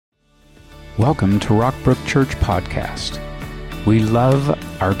Welcome to Rockbrook Church Podcast. We love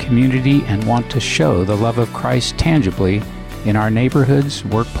our community and want to show the love of Christ tangibly in our neighborhoods,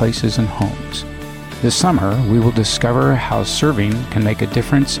 workplaces, and homes. This summer, we will discover how serving can make a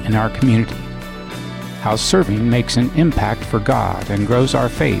difference in our community, how serving makes an impact for God and grows our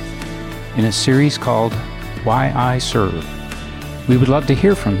faith in a series called Why I Serve. We would love to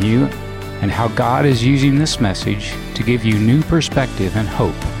hear from you and how God is using this message to give you new perspective and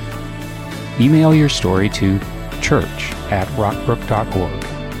hope. Email your story to church@rockbrook.org.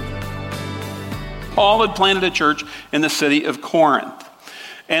 Paul had planted a church in the city of Corinth.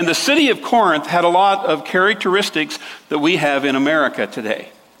 And the city of Corinth had a lot of characteristics that we have in America today.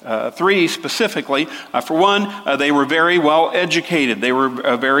 Three specifically. For one, they were very well educated. They were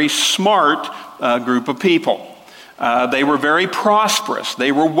a very smart group of people. They were very prosperous.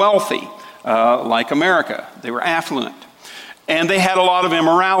 They were wealthy, like America. They were affluent. And they had a lot of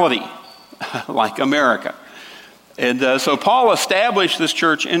immorality, like America. And so Paul established this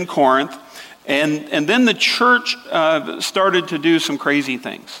church in Corinth, and then the church started to do some crazy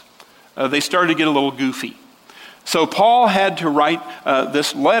things. They started to get a little goofy. So Paul had to write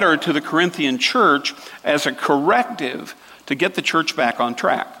this letter to the Corinthian church as a corrective to get the church back on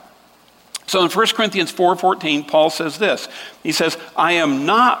track. So in 1 Corinthians 4:14, Paul says this. He says, I am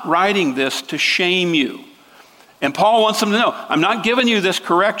not writing this to shame you. And Paul wants them to know, I'm not giving you this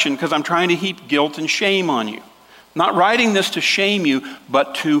correction because I'm trying to heap guilt and shame on you. I'm not writing this to shame you,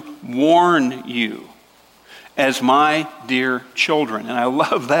 but to warn you as my dear children. And I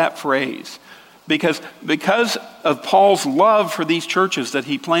love that phrase because of Paul's love for these churches that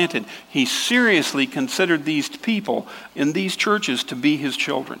he planted, he seriously considered these people in these churches to be his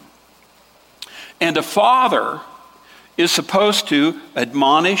children. And a father is supposed to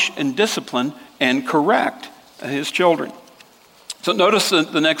admonish and discipline and correct his children. So notice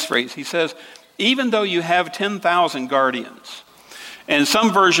the next phrase. He says, even though you have 10,000 guardians, and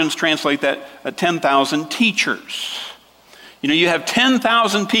some versions translate that 10,000 teachers. You know, you have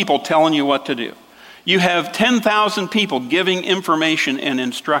 10,000 people telling you what to do. You have 10,000 people giving information and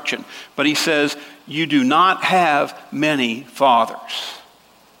instruction. But he says, you do not have many fathers.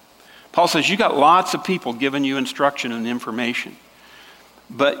 Paul says, you got lots of people giving you instruction and information,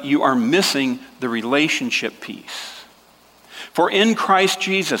 but you are missing the relationship piece. For in Christ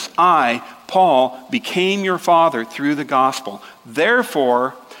Jesus, I, Paul, became your father through the gospel.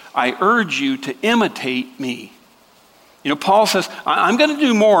 Therefore, I urge you to imitate me. You know, Paul says, I'm going to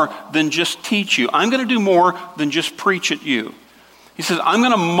do more than just teach you. I'm going to do more than just preach at you. He says, I'm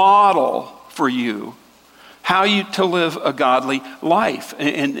going to model for you how you to live a godly life.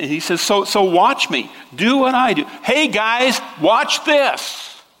 And he says, so watch me. Do what I do. Hey guys, watch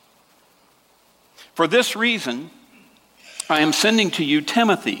this. For this reason, I am sending to you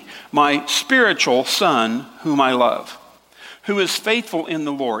Timothy, my spiritual son, whom I love, who is faithful in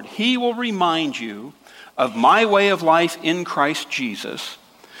the Lord. He will remind you of my way of life in Christ Jesus,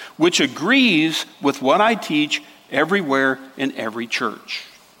 which agrees with what I teach everywhere in every church.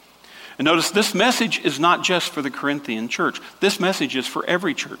 And notice this message is not just for the Corinthian church. This message is for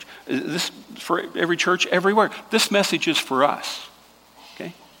every church. This for every church everywhere. This message is for us.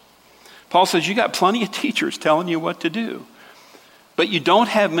 Okay? Paul says you got plenty of teachers telling you what to do, but you don't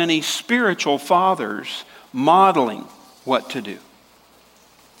have many spiritual fathers modeling what to do.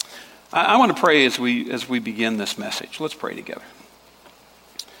 I want to pray as we begin this message. Let's pray together.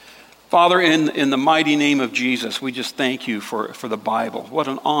 Father, in the mighty name of Jesus, we just thank you for the Bible. What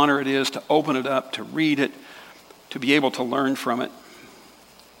an honor it is to open it up, to read it, to be able to learn from it.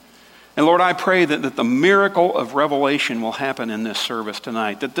 And Lord, I pray that the miracle of revelation will happen in this service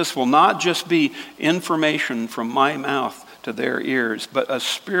tonight, that this will not just be information from my mouth to their ears, but a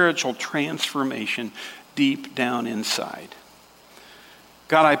spiritual transformation deep down inside.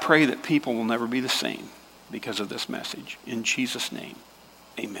 God, I pray that people will never be the same because of this message. In Jesus' name,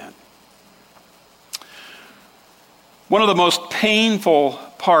 amen. One of the most painful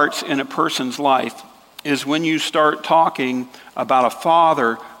parts in a person's life is when you start talking about a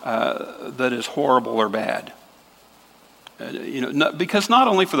father that is horrible or bad. Because not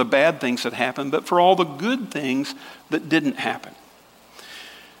only for the bad things that happen, but for all the good things that didn't happen.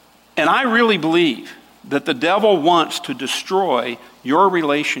 And I really believe that the devil wants to destroy your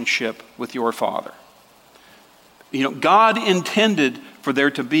relationship with your father. You know, God intended for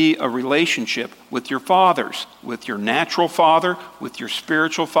there to be a relationship with your fathers, with your natural father, with your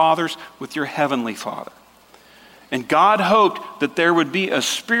spiritual fathers, with your heavenly father. And God hoped that there would be a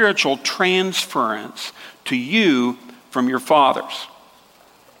spiritual transference to you from your fathers.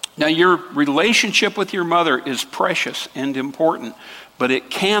 Now, your relationship with your mother is precious and important, but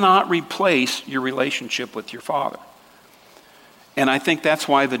it cannot replace your relationship with your Father. And I think that's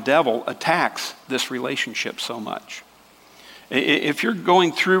why the devil attacks this relationship so much. If you're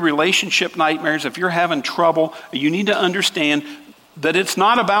going through relationship nightmares, if you're having trouble, you need to understand that it's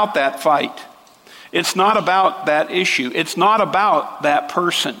not about that fight. It's not about that issue. It's not about that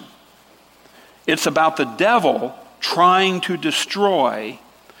person. It's about the devil trying to destroy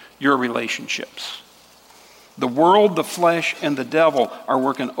your relationships. The world, the flesh, and the devil are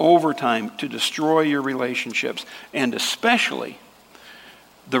working overtime to destroy your relationships, and especially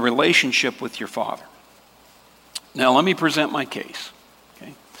the relationship with your Father. Now, let me present my case.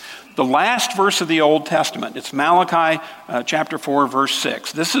 Okay? The last verse of the Old Testament, it's Malachi chapter 4, verse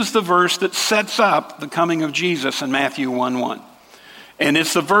 6. This is the verse that sets up the coming of Jesus in Matthew 1:1. And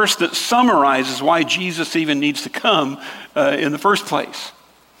it's the verse that summarizes why Jesus even needs to come in the first place.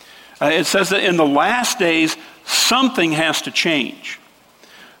 It says that in the last days, something has to change.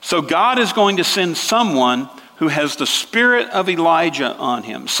 So God is going to send someone who has the spirit of Elijah on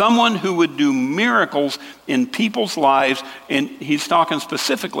him, someone who would do miracles in people's lives, and he's talking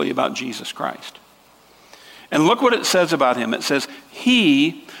specifically about Jesus Christ. And look what it says about him. It says,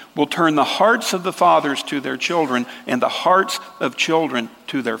 he will turn the hearts of the fathers to their children and the hearts of children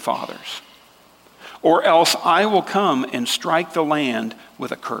to their fathers. Or else I will come and strike the land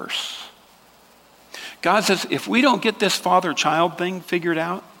with a curse. God says, if we don't get this father-child thing figured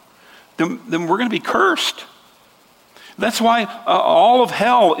out, then we're going to be cursed. That's why all of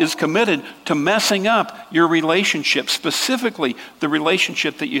hell is committed to messing up your relationship, specifically the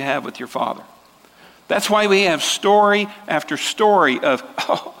relationship that you have with your Father. That's why we have story after story of,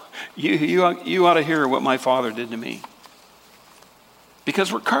 you ought to hear what my father did to me.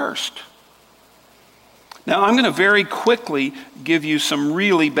 Because we're cursed. Now, I'm going to very quickly give you some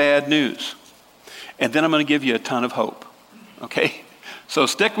really bad news. And then I'm going to give you a ton of hope. Okay? So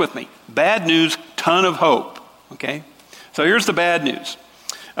stick with me. Bad news, ton of hope. Okay? So here's the bad news.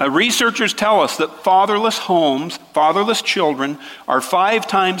 Researchers tell us that fatherless homes, fatherless children, are 5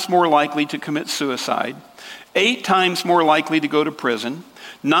 times more likely to commit suicide, 8 times more likely to go to prison,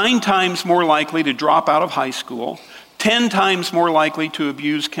 9 times more likely to drop out of high school, 10 times more likely to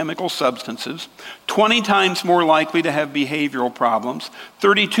abuse chemical substances, 20 times more likely to have behavioral problems,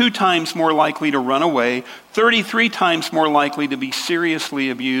 32 times more likely to run away, 33 times more likely to be seriously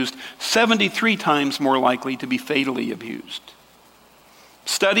abused, 73 times more likely to be fatally abused.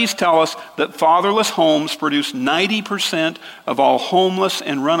 Studies tell us that fatherless homes produce 90% of all homeless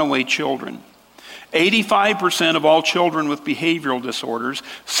and runaway children, 85% of all children with behavioral disorders,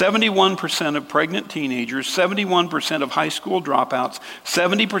 71% of pregnant teenagers, 71% of high school dropouts,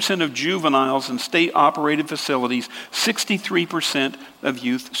 70% of juveniles in state-operated facilities, 63% of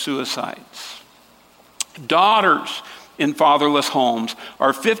youth suicides. Daughters in fatherless homes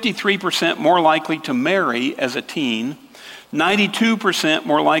are 53% more likely to marry as a teen, 92%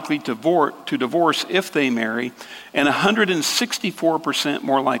 more likely to divorce if they marry, and 164%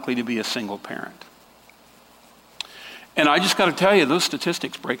 more likely to be a single parent. And I just got to tell you, those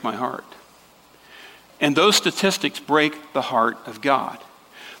statistics break my heart. And those statistics break the heart of God.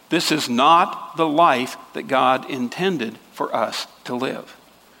 This is not the life that God intended for us to live.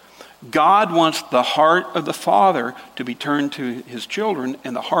 God wants the heart of the father to be turned to his children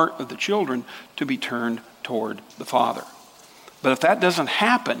and the heart of the children to be turned toward the father. But if that doesn't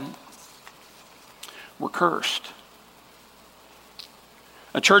happen, we're cursed.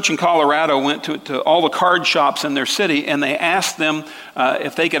 A church in Colorado went to all the card shops in their city, and they asked them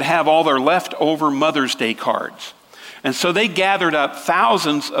if they could have all their leftover Mother's Day cards. And so they gathered up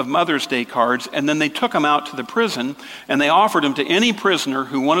thousands of Mother's Day cards, and then they took them out to the prison, and they offered them to any prisoner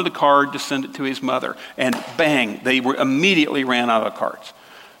who wanted a card to send it to his mother. And bang, they immediately ran out of cards.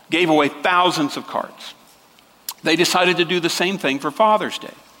 Gave away thousands of cards. They decided to do the same thing for Father's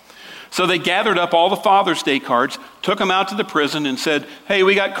Day. So they gathered up all the Father's Day cards, took them out to the prison and said, hey,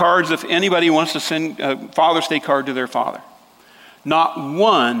 we got cards if anybody wants to send a Father's Day card to their father. Not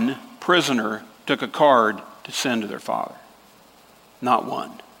one prisoner took a card to send to their father. Not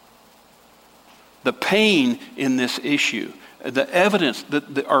one. The pain in this issue, the evidence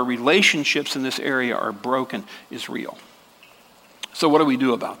that our relationships in this area are broken is real. So what do we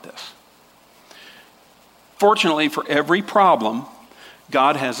do about this? Fortunately, for every problem,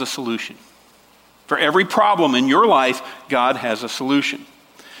 God has a solution. For every problem in your life, God has a solution.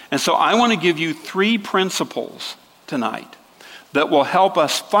 And so I want to give you 3 principles tonight that will help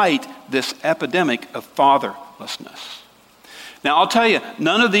us fight this epidemic of fatherlessness. Now, I'll tell you,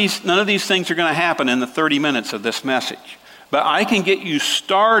 none of these things are going to happen in the 30 minutes of this message. But I can get you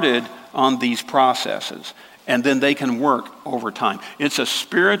started on these processes. and then they can work over time. It's a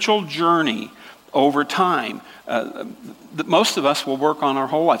spiritual journey over time that most of us will work on our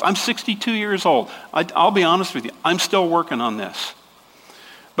whole life. I'm 62 years old. I'll be honest with you, I'm still working on this.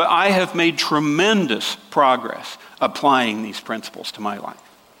 But I have made tremendous progress applying these principles to my life.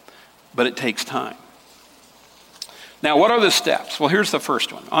 But it takes time. Now, what are the steps? Well, here's the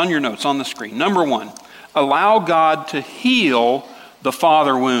first one on your notes on the screen. Number 1, allow God to heal the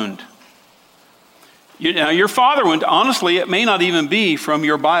father wound. Your father wound, honestly, it may not even be from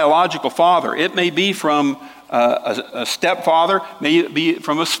your biological father. It may be from a stepfather, may be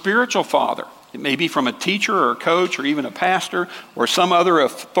from a spiritual father. It may be from a teacher or a coach or even a pastor or some other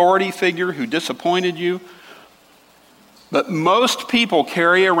authority figure who disappointed you. But most people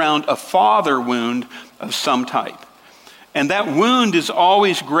carry around a father wound of some type. And that wound is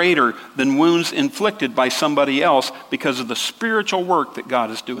always greater than wounds inflicted by somebody else because of the spiritual work that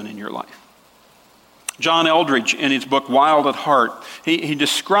God is doing in your life. John Eldredge, in his book Wild at Heart, he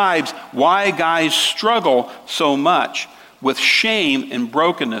describes why guys struggle so much with shame and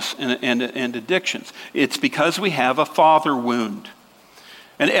brokenness and addictions. It's because we have a father wound.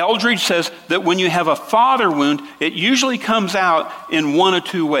 And Eldredge says that when you have a father wound, it usually comes out in one of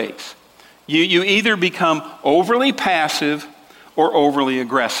two ways. You either become overly passive or overly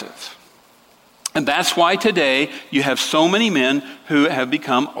aggressive. And that's why today you have so many men who have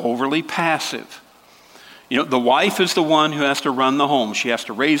become overly passive. The wife is the one who has to run the home. She has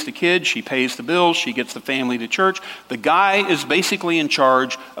to raise the kids, she pays the bills, she gets the family to church. The guy is basically in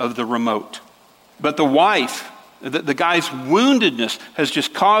charge of the remote. But the wife, the guy's woundedness has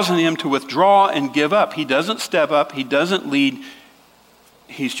just caused him to withdraw and give up. He doesn't step up, he doesn't lead,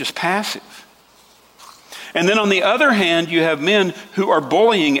 he's just passive. And then on the other hand, you have men who are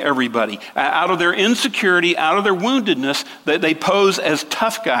bullying everybody. Out of their insecurity, out of their woundedness, they pose as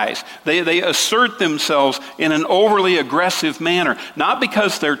tough guys. They assert themselves in an overly aggressive manner, not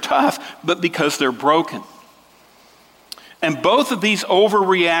because they're tough, but because they're broken. And both of these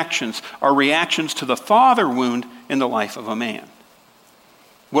overreactions are reactions to the father wound in the life of a man.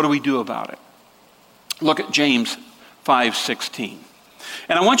 What do we do about it? Look at James 5:16.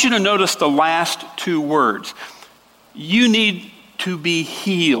 And I want you to notice the last two words. You need to be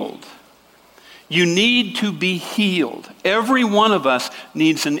healed. You need to be healed. Every one of us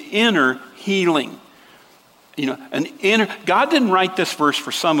needs an inner healing. God didn't write this verse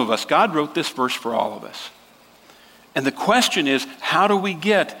for some of us. God wrote this verse for all of us. And the question is, how do we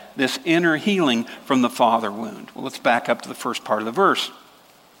get this inner healing from the father wound? Well, let's back up to the first part of the verse.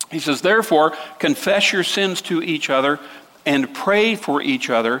 He says, therefore, confess your sins to each other and pray for each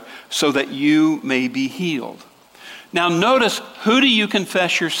other so that you may be healed. Now notice, who do you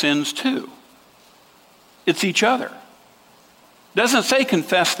confess your sins to? It's each other. It doesn't say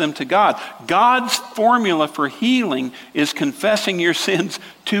confess them to God. God's formula for healing is confessing your sins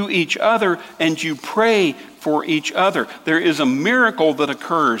to each other, and you pray for each other. There is a miracle that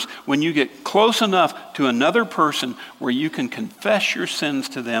occurs when you get close enough to another person where you can confess your sins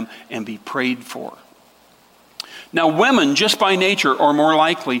to them and be prayed for. Now, women, just by nature, are more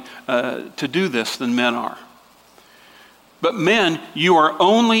likely to do this than men are. But men, you are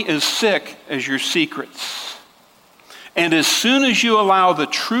only as sick as your secrets. And as soon as you allow the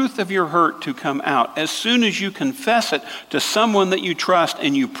truth of your hurt to come out, as soon as you confess it to someone that you trust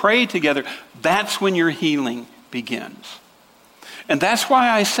and you pray together, that's when your healing begins. And that's why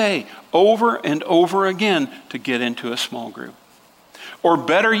I say over and over again to get into a small group. Or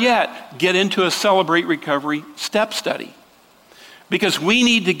better yet, get into a Celebrate Recovery step study. Because we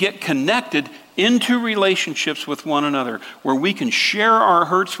need to get connected into relationships with one another where we can share our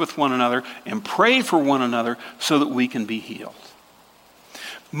hurts with one another and pray for one another so that we can be healed.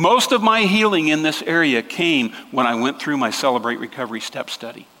 Most of my healing in this area came when I went through my Celebrate Recovery step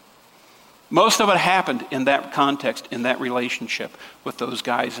study. Most of it happened in that context, in that relationship with those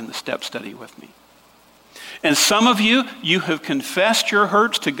guys in the step study with me. And some of you have confessed your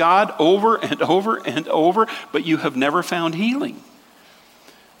hurts to God over and over and over, but you have never found healing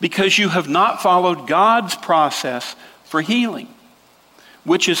because you have not followed God's process for healing,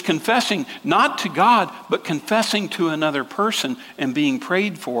 which is confessing not to God, but confessing to another person and being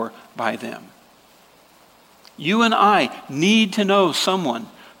prayed for by them. You and I need to know someone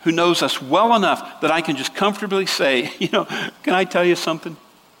who knows us well enough that I can just comfortably say, can I tell you something?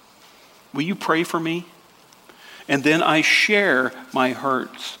 Will you pray for me? And then I share my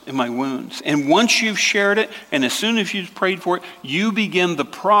hurts and my wounds. And once you've shared it, and as soon as you've prayed for it, you begin the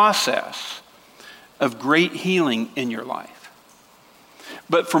process of great healing in your life.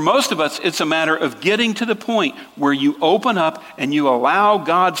 But for most of us, it's a matter of getting to the point where you open up and you allow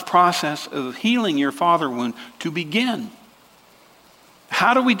God's process of healing your father wound to begin.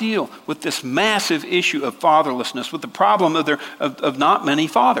 How do we deal with this massive issue of fatherlessness, with the problem of not many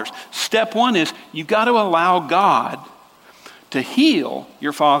fathers? Step one is you've got to allow God to heal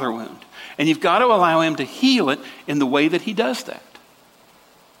your father wound. And you've got to allow him to heal it in the way that he does that.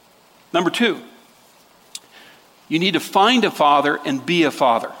 Number two, you need to find a father and be a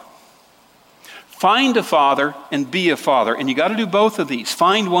father. Find a father and be a father. And you got to do both of these.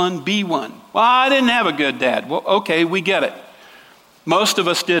 Find one, be one. Well, I didn't have a good dad. Well, okay, we get it. Most of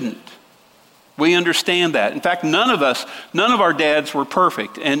us didn't. We understand that. In fact, none of our dads were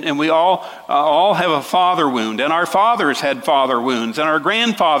perfect. And we all have a father wound. And our fathers had father wounds. And our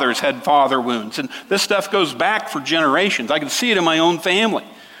grandfathers had father wounds. And this stuff goes back for generations. I can see it in my own family.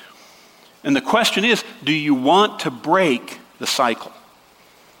 And the question is, do you want to break the cycle?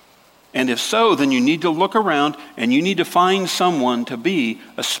 And if so, then you need to look around and you need to find someone to be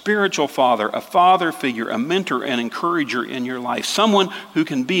a spiritual father, a father figure, a mentor, an encourager in your life. Someone who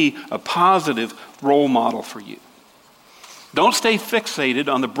can be a positive role model for you. Don't stay fixated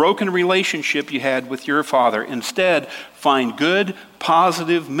on the broken relationship you had with your father. Instead, find good,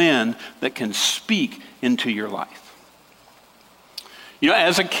 positive men that can speak into your life. You know,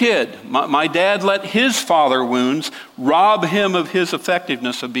 as a kid, my dad let his father wounds rob him of his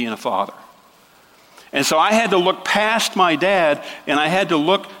effectiveness of being a father. And so I had to look past my dad, and I had to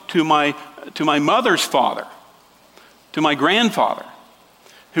look to my mother's father, to my grandfather,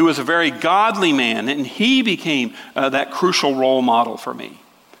 who was a very godly man, and he became that crucial role model for me.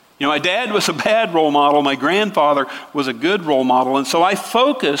 You know, my dad was a bad role model. My grandfather was a good role model, and so I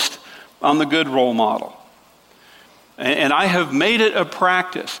focused on the good role model. And I have made it a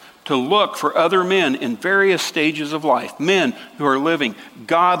practice to look for other men in various stages of life, men who are living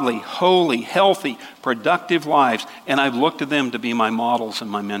godly, holy, healthy, productive lives, and I've looked to them to be my models and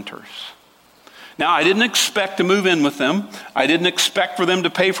my mentors. Now, I didn't expect to move in with them. I didn't expect for them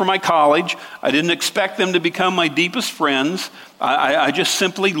to pay for my college. I didn't expect them to become my deepest friends. I just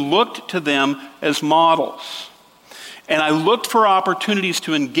simply looked to them as models. And I looked for opportunities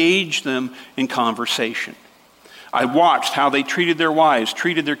to engage them in conversation. I watched how they treated their wives,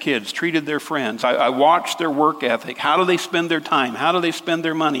 treated their kids, treated their friends. I watched their work ethic. How do they spend their time? How do they spend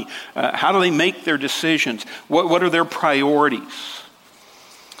their money? How do they make their decisions? What are their priorities?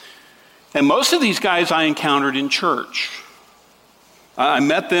 And most of these guys I encountered in church. I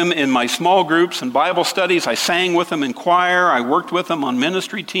met them in my small groups and Bible studies. I sang with them in choir. I worked with them on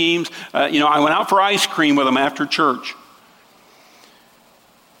ministry teams. I went out for ice cream with them after church.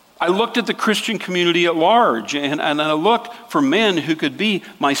 I looked at the Christian community at large, and I looked for men who could be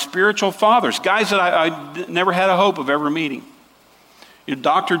my spiritual fathers, guys that I never had a hope of ever meeting. You know,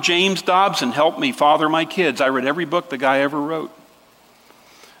 Dr. James Dobson helped me father my kids. I read every book the guy ever wrote.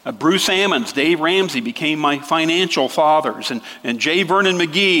 Bruce Ammons, Dave Ramsey became my financial fathers, and J. Vernon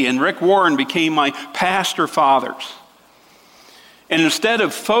McGee and Rick Warren became my pastor fathers. And instead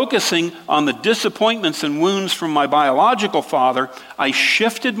of focusing on the disappointments and wounds from my biological father, I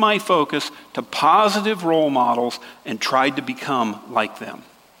shifted my focus to positive role models and tried to become like them.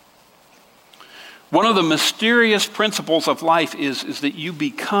 One of the mysterious principles of life is that you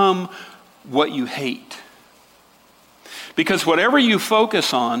become what you hate. Because whatever you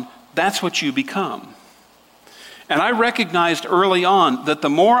focus on, that's what you become. And I recognized early on that the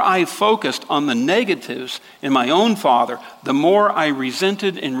more I focused on the negatives in my own father, the more I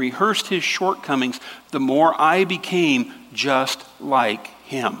resented and rehearsed his shortcomings, the more I became just like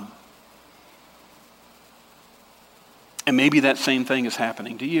him. And maybe that same thing is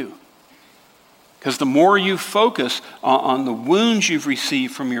happening to you. Because the more you focus on the wounds you've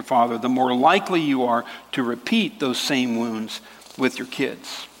received from your father, the more likely you are to repeat those same wounds with your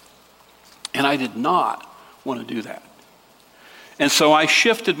kids. And I did not want to do that. And so I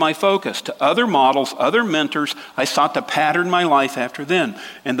shifted my focus to other models, other mentors. I sought to pattern my life after them.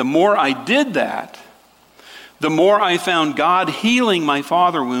 And the more I did that, the more I found God healing my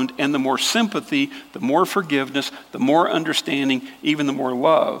father wound, and the more sympathy, the more forgiveness, the more understanding, even the more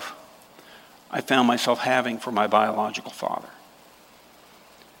love I found myself having for my biological father.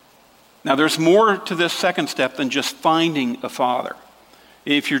 Now, there's more to this second step than just finding a father.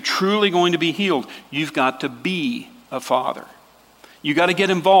 If you're truly going to be healed, you've got to be a father. You got to get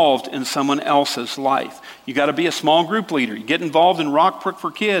involved in someone else's life. You got to be a small group leader. You get involved in Rockbrook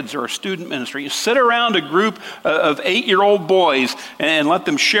for Kids or a student ministry. You sit around a group of 8-year-old boys and let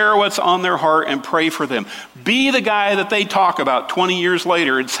them share what's on their heart and pray for them. Be the guy that they talk about 20 years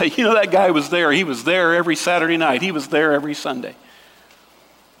later and say, you know, that guy was there. He was there every Saturday night. He was there every Sunday.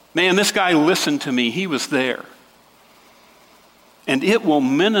 Man, this guy listened to me. He was there. And it will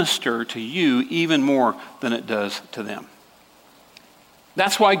minister to you even more than it does to them.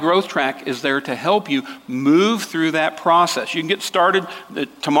 That's why Growth Track is there to help you move through that process. You can get started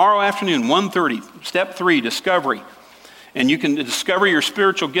tomorrow afternoon, 1:30, step 3, discovery. And you can discover your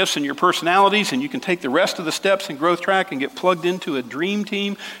spiritual gifts and your personalities, and you can take the rest of the steps in Growth Track and get plugged into a dream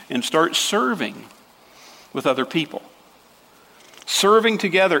team and start serving with other people. Serving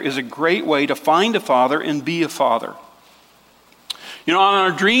together is a great way to find a father and be a father. You know, on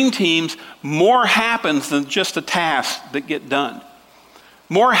our dream teams, more happens than just the tasks that get done.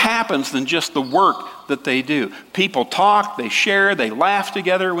 More happens than just the work that they do. People talk, they share, they laugh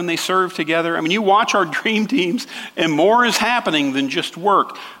together when they serve together. I mean, you watch our dream teams, and more is happening than just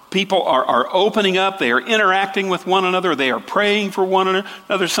work. People are opening up, they are interacting with one another, they are praying for one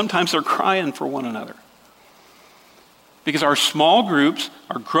another, sometimes they're crying for one another. Because our small groups,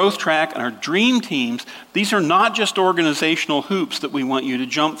 our Growth Track, and our dream teams, these are not just organizational hoops that we want you to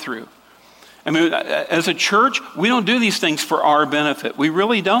jump through. I mean, as a church, we don't do these things for our benefit. We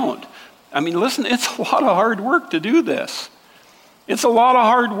really don't. I mean, listen, it's a lot of hard work to do this. It's a lot of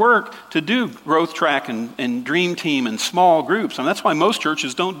hard work to do Growth Track and Dream Team and small groups. And that's why most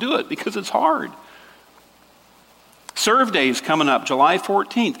churches don't do it, because it's hard. Serve Day is coming up, July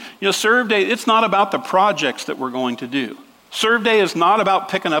 14th. You know, Serve Day, it's not about the projects that we're going to do. Serve Day is not about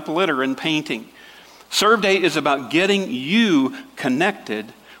picking up litter and painting. Serve Day is about getting you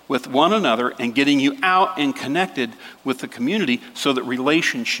connected with one another and getting you out and connected with the community so that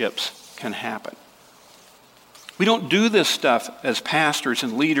relationships can happen. We don't do this stuff as pastors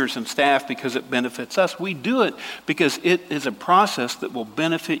and leaders and staff because it benefits us. We do it because it is a process that will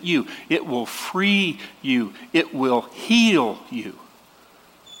benefit you. It will free you. It will heal you.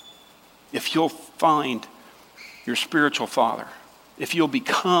 If you'll find your spiritual father, if you'll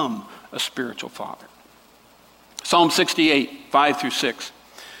become a spiritual father. Psalm 68, 5-6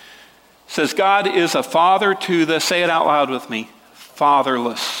 says, God is a father to the, say it out loud with me,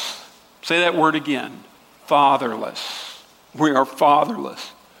 fatherless. Say that word again. Fatherless. We are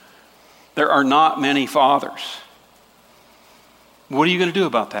fatherless. There are not many fathers. What are you going to do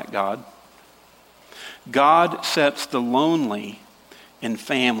about that, God? God sets the lonely in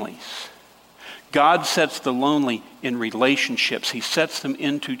families. God sets the lonely in relationships. He sets them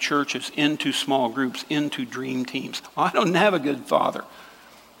into churches, into small groups, into dream teams. I don't have a good father.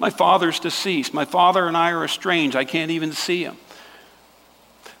 My father's deceased. My father and I are estranged. I can't even see him.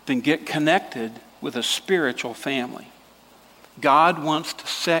 Then get connected with a spiritual family. God wants to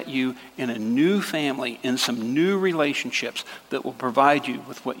set you in a new family, in some new relationships that will provide you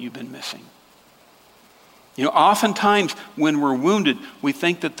with what you've been missing. You know, oftentimes when we're wounded, we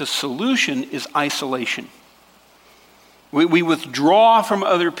think that the solution is isolation. We withdraw from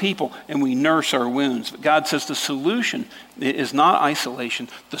other people and we nurse our wounds. But God says the solution is not isolation.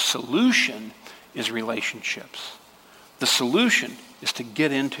 The solution is relationships. The solution is to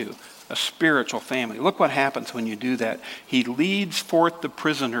get into a spiritual family. Look what happens when you do that. He leads forth the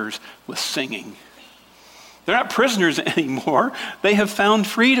prisoners with singing. They're not prisoners anymore. They have found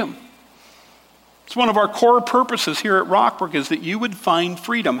freedom. It's one of our core purposes here at Rockbrook is that you would find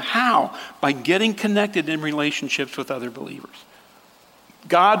freedom. How? By getting connected in relationships with other believers.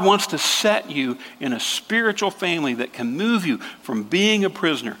 God wants to set you in a spiritual family that can move you from being a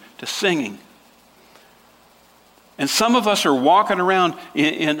prisoner to singing. And some of us are walking around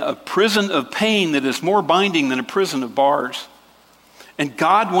in a prison of pain that is more binding than a prison of bars. And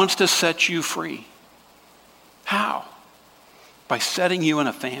God wants to set you free. How? By setting you in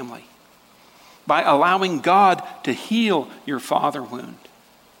a family. By allowing God to heal your father wound.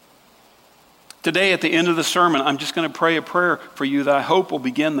 Today at the end of the sermon, I'm just going to pray a prayer for you that I hope will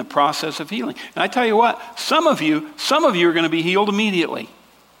begin the process of healing. And I tell you what, some of you are going to be healed immediately.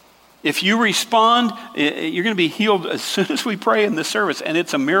 If you respond, you're going to be healed as soon as we pray in this service. And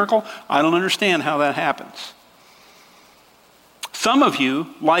it's a miracle. I don't understand how that happens. Some of you,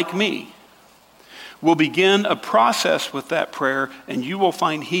 like me, will begin a process with that prayer and you will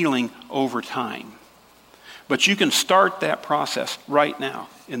find healing over time. But you can start that process right now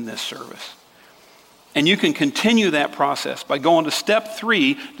in this service. And you can continue that process by going to step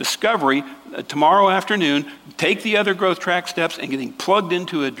 3, discovery, tomorrow afternoon. Take the other Growth Track steps and getting plugged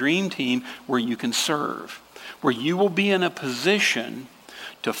into a dream team where you can serve, where you will be in a position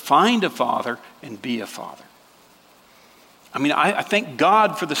to find a father and be a father. I mean, I thank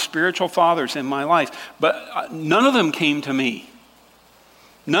God for the spiritual fathers in my life, but none of them came to me.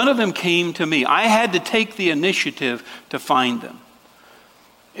 None of them came to me. I had to take the initiative to find them.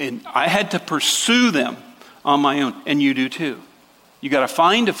 And I had to pursue them on my own, and you do too. You got to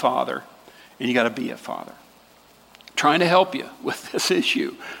find a father, and you got to be a father. Trying to help you with this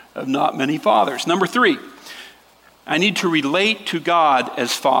issue of not many fathers. Number 3, I need to relate to God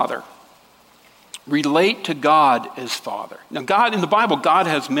as Father. Relate to God as Father. Now, God, in the Bible, God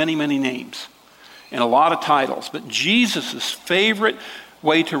has many, many names and a lot of titles, but Jesus' favorite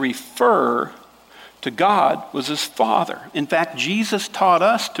way to refer to God was as Father. In fact, Jesus taught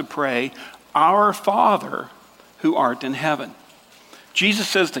us to pray, "Our Father who art in heaven." Jesus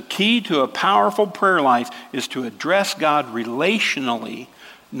says the key to a powerful prayer life is to address God relationally,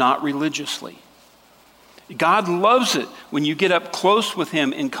 not religiously. God loves it when you get up close with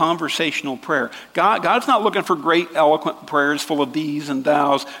him in conversational prayer. God's not looking for great, eloquent prayers full of these and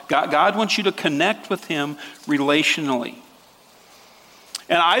thous. God wants you to connect with him relationally.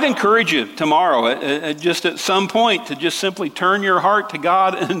 And I'd encourage you tomorrow, just at some point, to just simply turn your heart to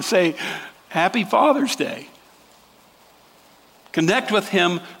God and say, "Happy Father's Day." Connect with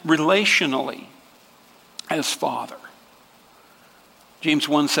him relationally as Father. James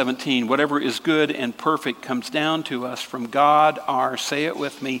 1:17, whatever is good and perfect comes down to us from God our, say it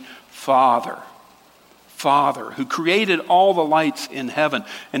with me, Father. Father, who created all the lights in heaven.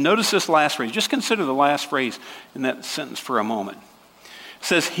 And notice this last phrase. Just consider the last phrase in that sentence for a moment. It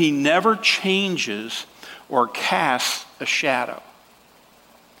says, he never changes or casts a shadow.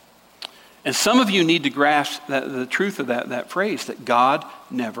 And some of you need to grasp the truth of that phrase, that God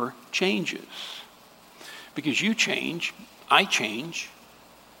never changes. Because you change, I change.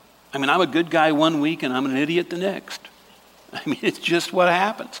 I mean, I'm a good guy one week and I'm an idiot the next. I mean, it's just what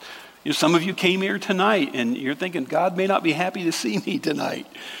happens. You know, some of you came here tonight and you're thinking, God may not be happy to see me tonight.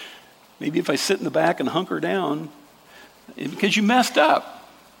 Maybe if I sit in the back and hunker down, because you messed up.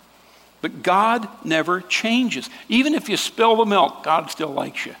 But God never changes. Even if you spill the milk, God still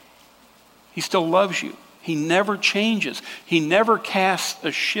likes you. He still loves you. He never changes. He never casts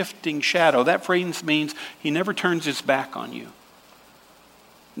a shifting shadow. That phrase means he never turns his back on you.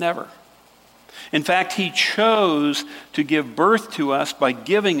 Never. In fact, he chose to give birth to us by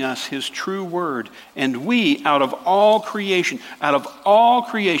giving us his true word. And we, out of all creation,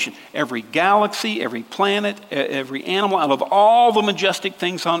 every galaxy, every planet, every animal, out of all the majestic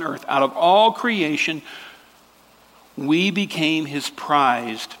things on earth, out of all creation, we became his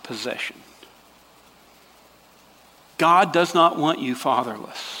prized possession. God does not want you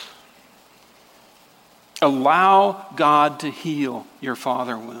fatherless. Allow God to heal your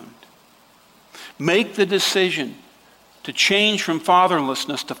father wound. Make the decision to change from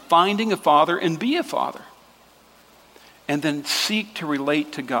fatherlessness to finding a father and be a father. And then seek to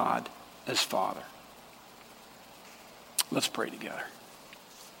relate to God as Father. Let's pray together.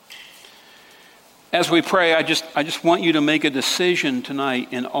 As we pray, I just want you to make a decision tonight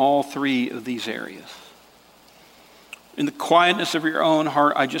in all 3 of these areas. In the quietness of your own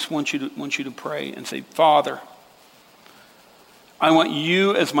heart, I just want you to pray and say, Father, I want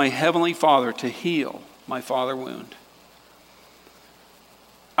you as my heavenly Father to heal my father wound.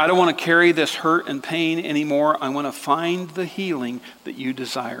 I don't want to carry this hurt and pain anymore. I want to find the healing that you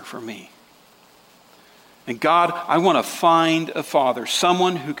desire for me. And God, I want to find a father,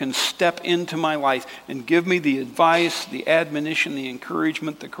 someone who can step into my life and give me the advice, the admonition, the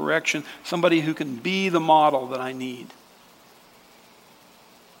encouragement, the correction, somebody who can be the model that I need.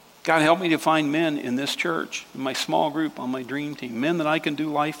 God, help me to find men in this church, in my small group, on my dream team, men that I can do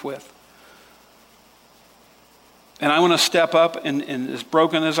life with. And I want to step up, and as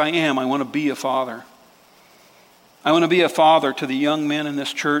broken as I am, I want to be a father. I want to be a father to the young men in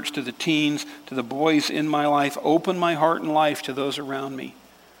this church, to the teens, to the boys in my life. Open my heart and life to those around me.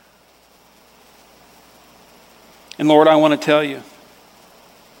 And Lord, I want to tell you,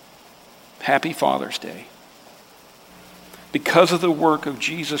 happy Father's Day. Because of the work of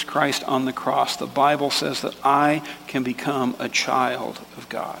Jesus Christ on the cross, the Bible says that I can become a child of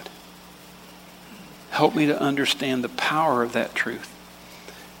God. Help me to understand the power of that truth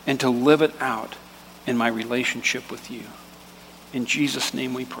and to live it out in my relationship with you. In Jesus'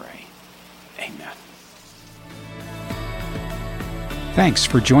 name we pray. Amen. Thanks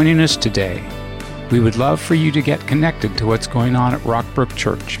for joining us today. We would love for you to get connected to what's going on at Rockbrook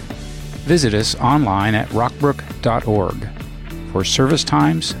Church. Visit us online at rockbrook.org for service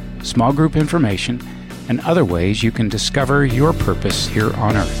times, small group information, and other ways you can discover your purpose here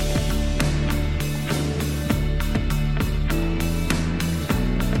on earth.